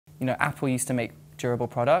you know, Apple used to make durable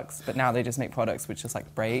products, but now they just make products which just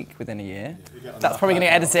like break within a year. That's probably going to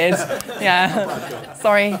get edited. Yeah.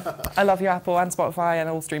 Sorry. I love you, Apple and Spotify and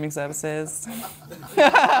all streaming services.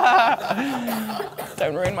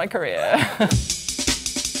 Don't ruin my career.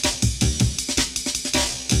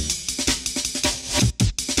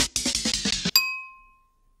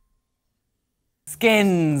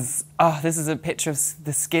 Skins. Oh, this is a picture of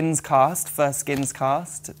the Skins cast, first Skins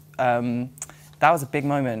cast. That was a big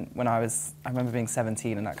moment when I remember being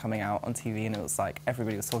 17 and that coming out on TV, and it was like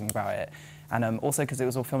everybody was talking about it. And also because it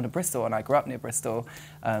was all filmed in Bristol and I grew up near Bristol.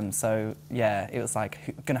 So yeah, it was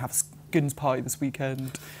like, gonna have a Skins party this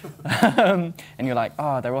weekend. And you're like,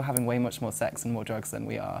 oh, they're all having way much more sex and more drugs than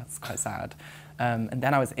we are. It's quite sad. And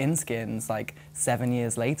then I was in Skins like 7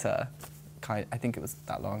 years later. I think it was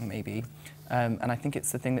that long, maybe. And I think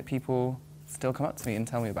it's the thing that people still come up to me and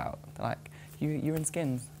tell me about. They're like, you're in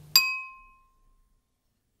Skins.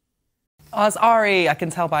 Oh, it's Ari. I can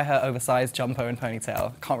tell by her oversized jumper and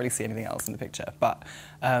ponytail. Can't really see anything else in the picture. But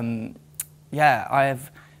yeah,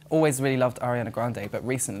 I've always really loved Ariana Grande, but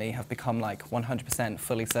recently have become like 100%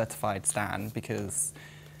 fully certified stan because,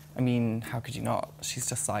 I mean, how could you not? She's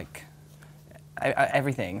just like,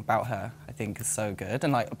 everything about her, I think, is so good.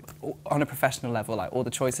 And like, on a professional level, like all the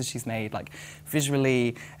choices she's made, like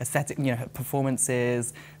visually, aesthetic, you know, her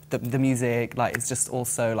performances, the music, like it's just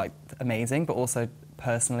also like amazing, but also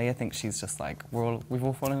personally, I think she's just like, we've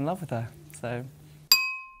all fallen in love with her, so.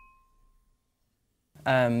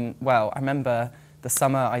 Well, I remember the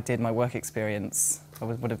summer I did my work experience, I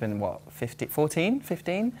would have been, what,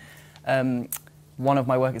 15? One of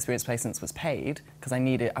my work experience placements was paid because I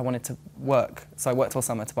wanted to work. So I worked all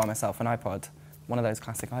summer to buy myself an iPod, one of those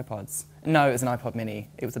classic iPods. No, it was an iPod mini.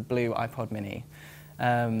 It was a blue iPod mini.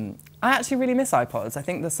 I actually really miss iPods. I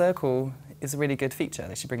think the circle is a really good feature.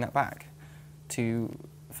 They should bring that back to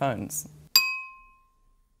phones.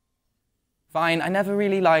 Vine, I never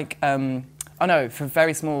really like, oh no, for a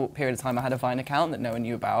very small period of time I had a Vine account that no one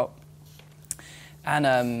knew about.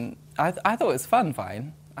 And I thought it was fun,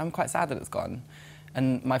 Vine. I'm quite sad that it's gone.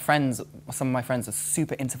 And my friends, some of my friends are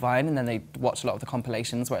super into Vine, and then they watch a lot of the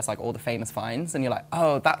compilations where it's like all the famous Vines, and you're like,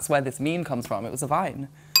 oh, that's where this meme comes from. It was a Vine.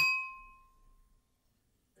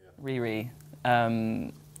 Riri.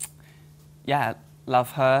 Yeah,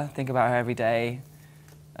 love her, think about her every day.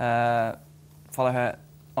 Follow her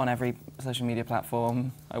on every social media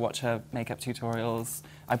platform. I watch her makeup tutorials.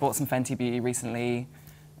 I bought some Fenty Beauty recently.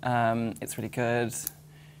 It's really good.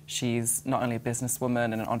 She's not only a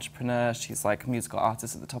businesswoman and an entrepreneur, she's like a musical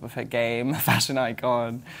artist at the top of her game, a fashion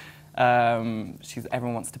icon.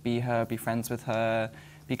 Everyone wants to be her, be friends with her,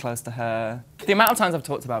 be close to her. The amount of times I've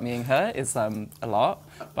talked about meeting her is a lot,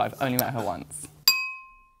 but I've only met her once.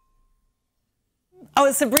 Oh,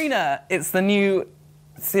 it's Sabrina. It's the new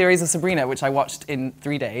series of Sabrina, which I watched in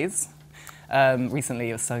 3 days. Recently,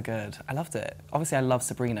 it was so good. I loved it. Obviously, I love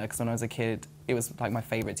Sabrina because when I was a kid, it was like my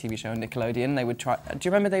favourite TV show on Nickelodeon. They would try. Do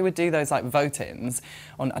you remember they would do those like vote-ins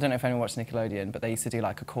on? I don't know if anyone watched Nickelodeon, but they used to do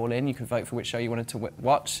like a call-in. You could vote for which show you wanted to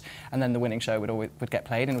watch, and then the winning show would get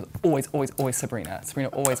played, and it was always Sabrina. Sabrina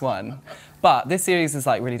always won. But this series is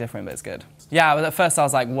like really different, but it's good. Yeah, but at first I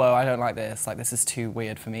was like, whoa, I don't like this. Like this is too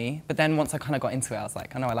weird for me. But then once I kind of got into it, I was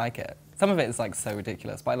like, I know I like it. Some of it is like so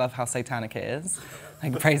ridiculous, but I love how satanic it is.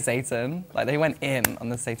 Like praise Satan. Like they went in on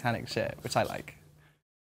the satanic shit, which I like.